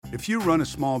If you run a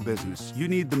small business, you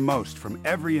need the most from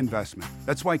every investment.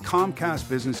 That's why Comcast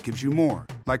Business gives you more,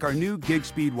 like our new gig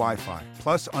speed Wi-Fi,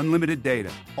 plus unlimited data,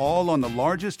 all on the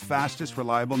largest, fastest,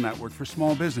 reliable network for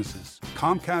small businesses.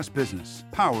 Comcast Business,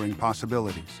 powering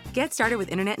possibilities. Get started with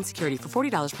internet and security for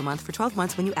 $40 per month for 12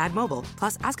 months when you add mobile.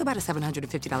 Plus, ask about a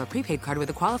 $750 prepaid card with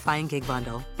a qualifying gig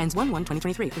bundle. Ends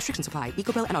 1/1/2023. Restrictions apply.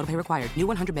 Eco bill and autopay required. New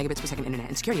 100 megabits per second internet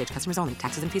and security edge customers only.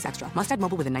 Taxes and fees extra. Must add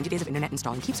mobile within 90 days of internet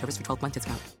install and keep service for 12-month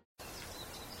discount.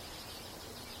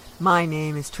 My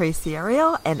name is Tracy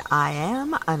Ariel, and I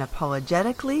am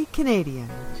unapologetically Canadian.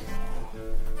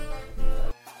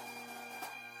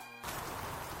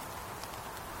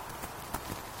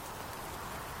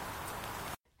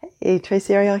 Hey,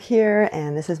 Tracy Ariel here,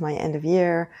 and this is my end of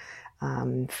year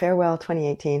farewell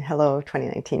 2018, hello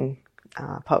 2019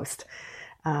 post.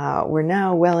 We're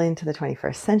now well into the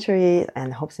 21st century,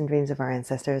 and the hopes and dreams of our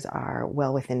ancestors are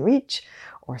well within reach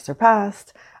or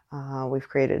surpassed. We've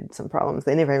created some problems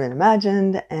they never even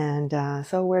imagined, and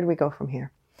so where do we go from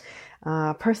here?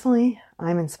 Personally,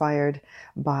 I'm inspired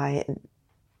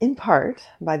in part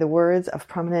by the words of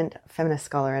prominent feminist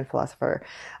scholar and philosopher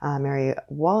Mary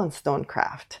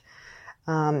Wollstonecraft.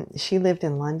 She lived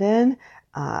in London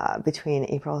between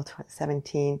April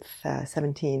 17th,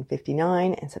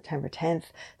 1759 and September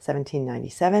 10th,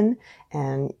 1797,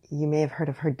 and you may have heard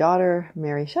of her daughter,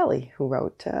 Mary Shelley, who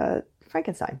wrote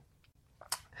Frankenstein.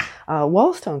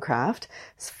 Wollstonecraft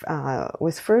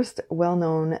was first well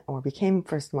known, or became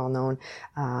first well known,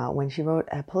 when she wrote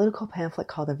a political pamphlet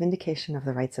called A Vindication of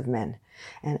the Rights of Men.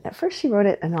 And at first she wrote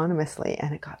it anonymously,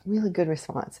 and it got really good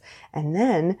response. And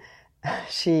then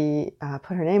she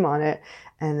put her name on it,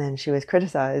 and then she was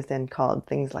criticized and called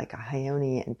things like a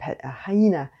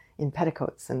hyena in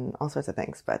petticoats and all sorts of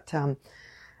things. But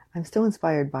I'm still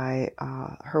inspired by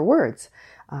her words.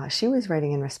 She was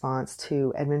writing in response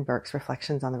to Edmund Burke's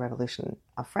reflections on the Revolution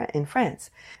in France.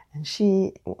 And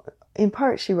in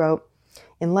part, she wrote,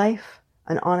 "In life,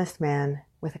 an honest man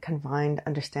with a confined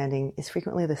understanding is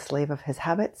frequently the slave of his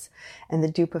habits and the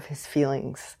dupe of his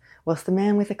feelings, whilst the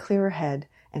man with a clearer head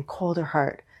and colder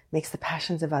heart makes the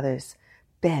passions of others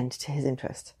bend to his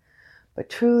interest. But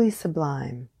truly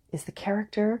sublime is the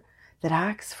character that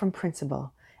acts from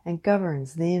principle and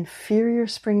governs the inferior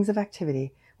springs of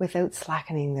activity without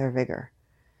slackening their vigor,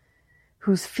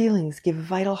 whose feelings give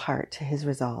vital heart to his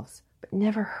resolves, but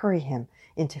never hurry him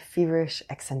into feverish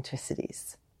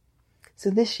eccentricities." So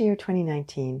this year,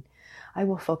 2019, I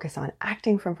will focus on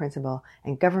acting from principle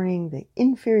and governing the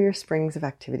inferior springs of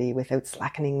activity without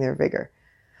slackening their vigor.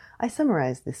 I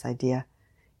summarize this idea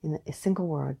in a single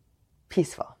word: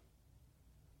 peaceful.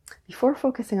 Before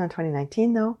focusing on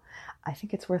 2019, though, I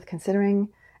think it's worth considering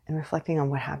and reflecting on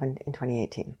what happened in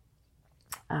 2018.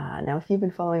 Now, if you've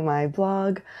been following my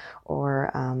blog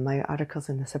or my articles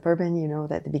in the Suburban, you know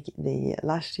that the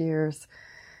last year's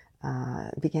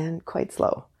began quite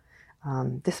slow,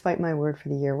 despite my word for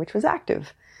the year, which was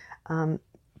active.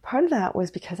 Part of that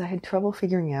was because I had trouble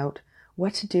figuring out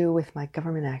what to do with my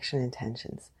government action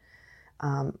intentions.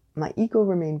 My ego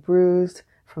remained bruised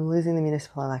from losing the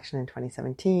municipal election in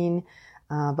 2017.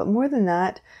 But more than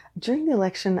that, during the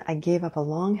election, I gave up a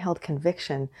long-held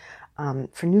conviction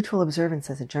for neutral observance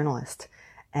as a journalist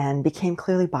and became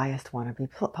clearly biased wannabe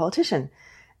politician.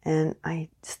 And I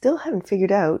still haven't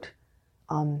figured out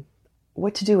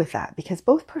what to do with that, because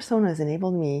both personas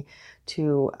enabled me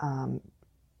to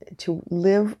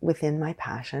live within my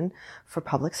passion for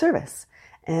public service.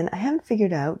 And I haven't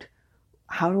figured out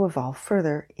how to evolve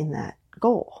further in that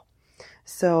goal.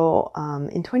 So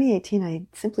in 2018, I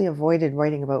simply avoided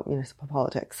writing about municipal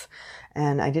politics,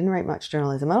 and I didn't write much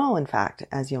journalism at all, in fact,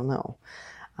 as you'll know.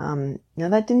 Now,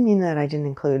 that didn't mean that I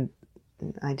didn't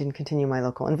continue my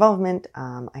local involvement.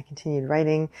 I continued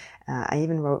writing. I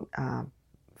even wrote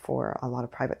for a lot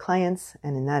of private clients,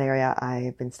 and in that area,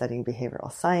 I've been studying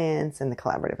behavioral science and the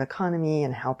collaborative economy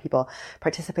and how people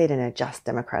participate in a just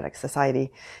democratic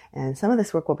society. And some of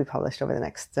this work will be published over the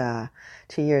next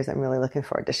 2 years. I'm really looking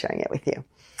forward to sharing it with you.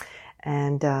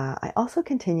 And I also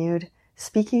continued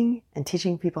speaking and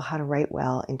teaching people how to write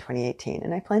well in 2018,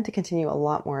 and I plan to continue a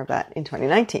lot more of that in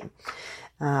 2019.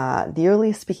 The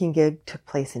earliest speaking gig took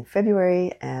place in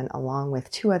February, and along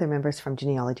with 2 other members from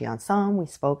Genealogy Ensemble, we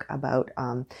spoke about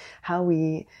how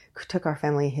we took our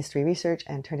family history research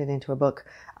and turned it into a book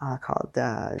called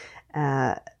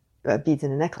Beads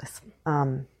in a Necklace.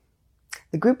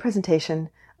 The group presentation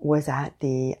was at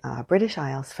the British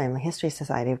Isles Family History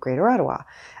Society of Greater Ottawa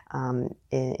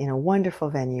in a wonderful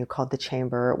venue called The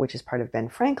Chamber, which is part of Ben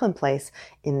Franklin Place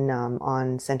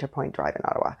on Centre Point Drive in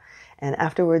Ottawa. And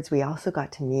afterwards, we also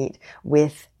got to meet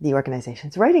with the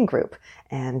organization's writing group,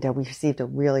 and we received a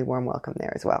really warm welcome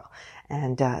there as well.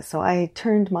 And so I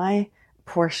turned my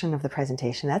portion of the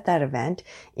presentation at that event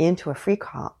into a free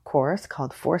course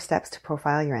called 4 Steps to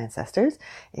Profile Your Ancestors.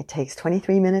 It takes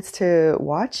 23 minutes to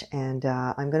watch, and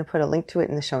I'm going to put a link to it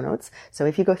in the show notes. So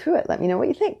if you go through it, let me know what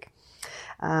you think.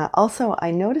 Also, I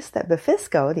noticed that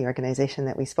Befisco, the organization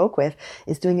that we spoke with,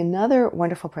 is doing another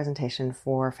wonderful presentation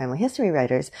for family history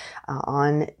writers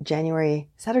on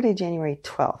Saturday, January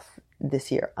 12th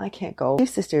this year. I can't go. Two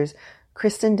sisters,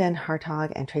 Kristen Den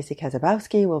Hartog and Tracy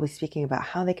Kazabowski, will be speaking about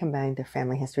how they combined their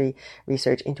family history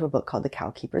research into a book called The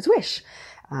Cowkeeper's Wish.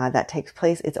 That takes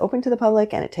place, it's open to the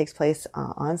public, and it takes place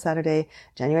on Saturday,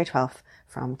 January 12th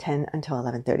from 10 until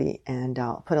 11:30. And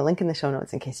I'll put a link in the show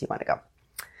notes in case you want to go.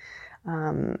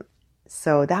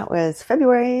 So that was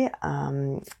February.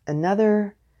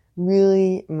 Another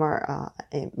really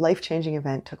life-changing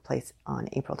event took place on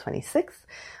April 26th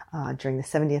during the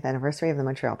 70th anniversary of the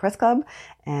Montreal Press Club.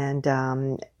 And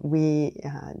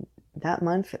that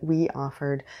month we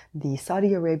offered the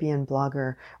Saudi Arabian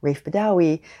blogger Raif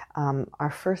Badawi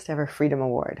our first ever Freedom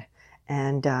Award.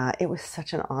 And it was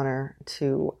such an honor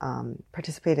to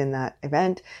participate in that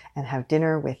event and have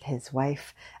dinner with his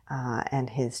wife and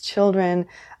his children,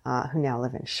 who now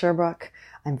live in Sherbrooke.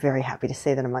 I'm very happy to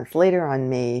say that a month later, on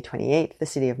May 28th, the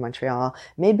City of Montreal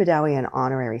made Badawi an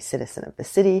honorary citizen of the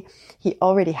city. He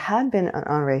already had been an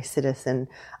honorary citizen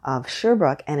of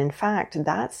Sherbrooke, and in fact,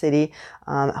 that city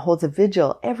holds a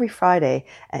vigil every Friday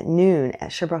at noon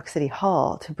at Sherbrooke City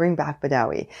Hall to bring back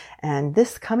Badawi. And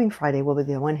this coming Friday will be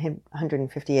the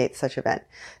 158th such event.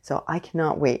 So I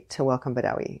cannot wait to welcome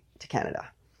Badawi to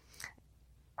Canada.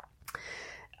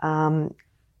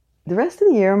 The rest of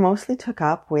the year mostly took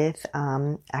up with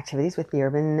activities with the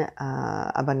Urban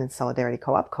Abundance Solidarity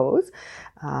Co-op, COES.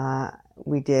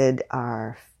 We did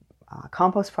our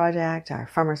compost project, our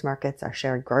farmers markets, our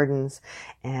shared gardens,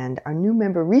 and our new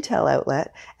member retail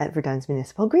outlet at Verdun's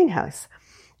Municipal Greenhouse.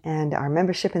 And our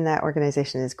membership in that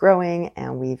organization is growing,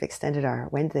 and we've extended our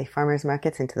Wednesday farmers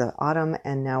markets into the autumn,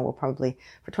 and now we'll probably,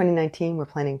 for 2019, we're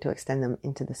planning to extend them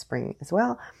into the spring as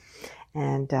well.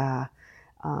 And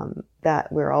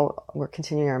that we're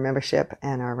continuing our membership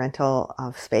and our rental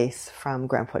of space from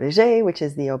Grand Potager, which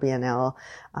is the OBNL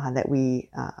that we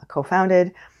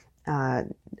co-founded.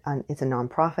 It's a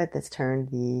nonprofit that's turned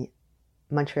the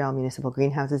Montreal Municipal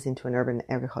Greenhouses into an urban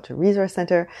agriculture resource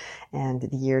center, and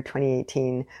the year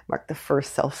 2018 marked the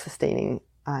first self-sustaining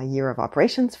year of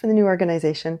operations for the new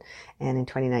organization. And in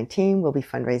 2019, we'll be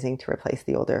fundraising to replace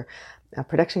the older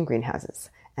production greenhouses,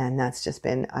 and that's just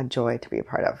been a joy to be a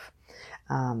part of.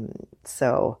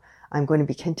 So I'm going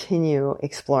to continue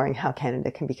exploring how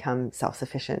Canada can become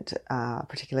self-sufficient,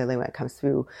 particularly when it comes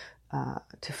to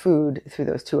food through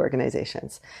those two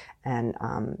organizations. And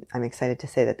I'm excited to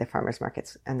say that the farmers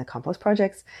markets and the compost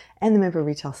projects and the member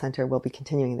retail center will be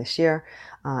continuing this year.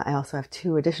 I also have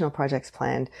 2 additional projects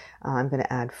planned. I'm going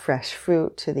to add fresh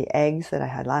fruit to the eggs that I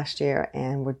had last year,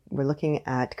 and we're looking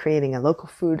at creating a local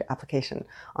food application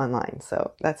online.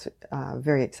 So that's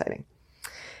very exciting.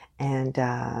 And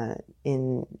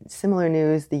in similar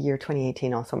news, the year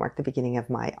 2018 also marked the beginning of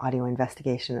my audio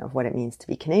investigation of what it means to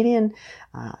be Canadian.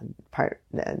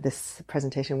 This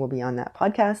presentation will be on that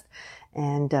podcast.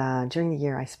 And during the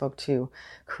year, I spoke to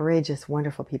courageous,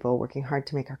 wonderful people working hard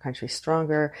to make our country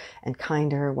stronger and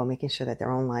kinder while making sure that their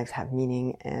own lives have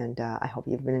meaning. And I hope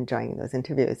you've been enjoying those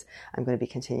interviews. I'm going to be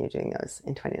continuing doing those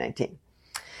in 2019.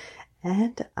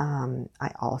 And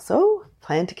I also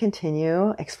plan to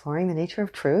continue exploring the nature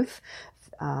of truth.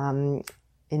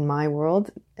 In my world,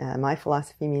 my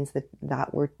philosophy means that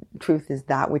truth is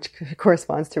that which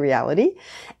corresponds to reality.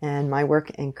 And my work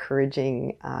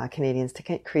encouraging Canadians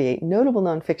to create notable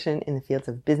nonfiction in the fields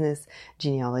of business,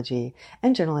 genealogy,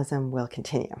 and journalism will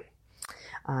continue.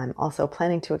 I'm also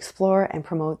planning to explore and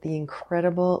promote the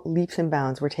incredible leaps and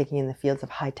bounds we're taking in the fields of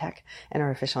high tech and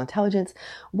artificial intelligence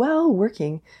while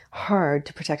working hard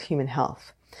to protect human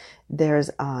health. There's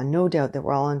no doubt that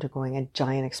we're all undergoing a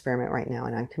giant experiment right now,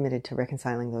 and I'm committed to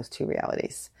reconciling those two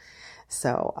realities.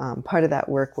 So part of that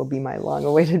work will be my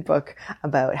long-awaited book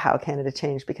about how Canada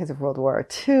changed because of World War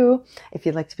II. If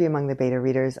you'd like to be among the beta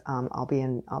readers, I'll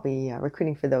be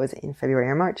recruiting for those in February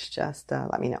or March. Just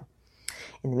let me know.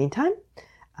 In the meantime,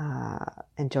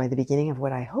 enjoy the beginning of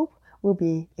what I hope will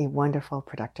be a wonderful,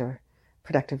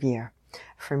 productive year.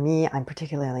 For me, I'm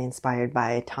particularly inspired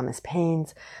by Thomas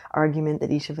Paine's argument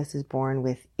that each of us is born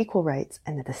with equal rights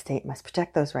and that the state must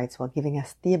protect those rights while giving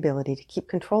us the ability to keep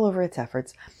control over its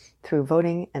efforts through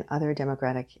voting and other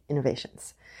democratic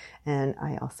innovations. And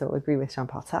I also agree with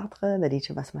Jean-Paul Sartre that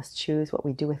each of us must choose what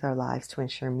we do with our lives to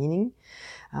ensure meaning,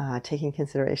 taking into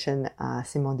consideration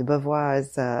Simone de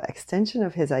Beauvoir's extension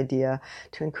of his idea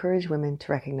to encourage women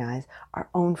to recognize our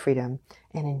own freedom,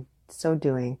 and in so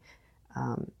doing,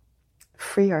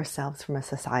 free ourselves from a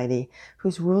society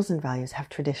whose rules and values have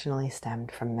traditionally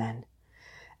stemmed from men.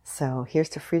 So here's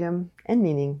to freedom and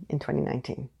meaning in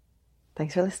 2019.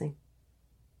 Thanks for listening.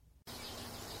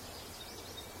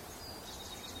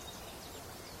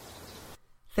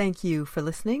 Thank you for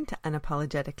listening to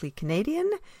Unapologetically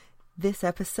Canadian. This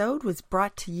episode was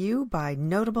brought to you by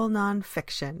Notable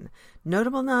Nonfiction.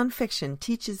 Notable Nonfiction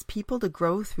teaches people to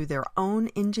grow through their own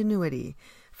ingenuity.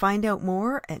 Find out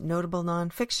more at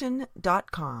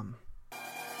notablenonfiction.com.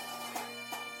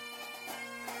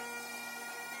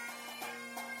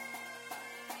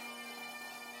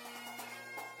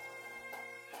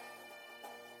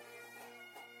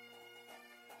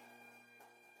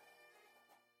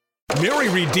 Mary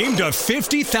redeemed a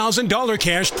 $50,000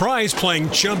 cash prize playing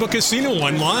Chumba Casino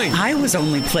online. I was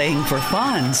only playing for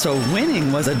fun, so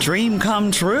winning was a dream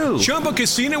come true. Chumba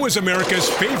Casino is America's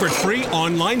favorite free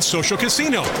online social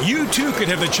casino. You, too, could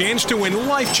have the chance to win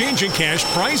life-changing cash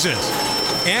prizes.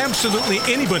 Absolutely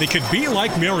anybody could be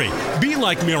like Mary. Be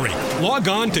like Mary. Log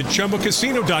on to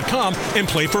ChumbaCasino.com and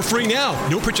play for free now.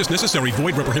 No purchase necessary.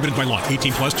 Void where prohibited by law.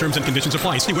 18 plus terms and conditions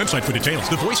apply. See website for details.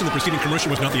 The voice in the preceding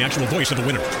commercial was not the actual voice of the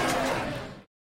winner.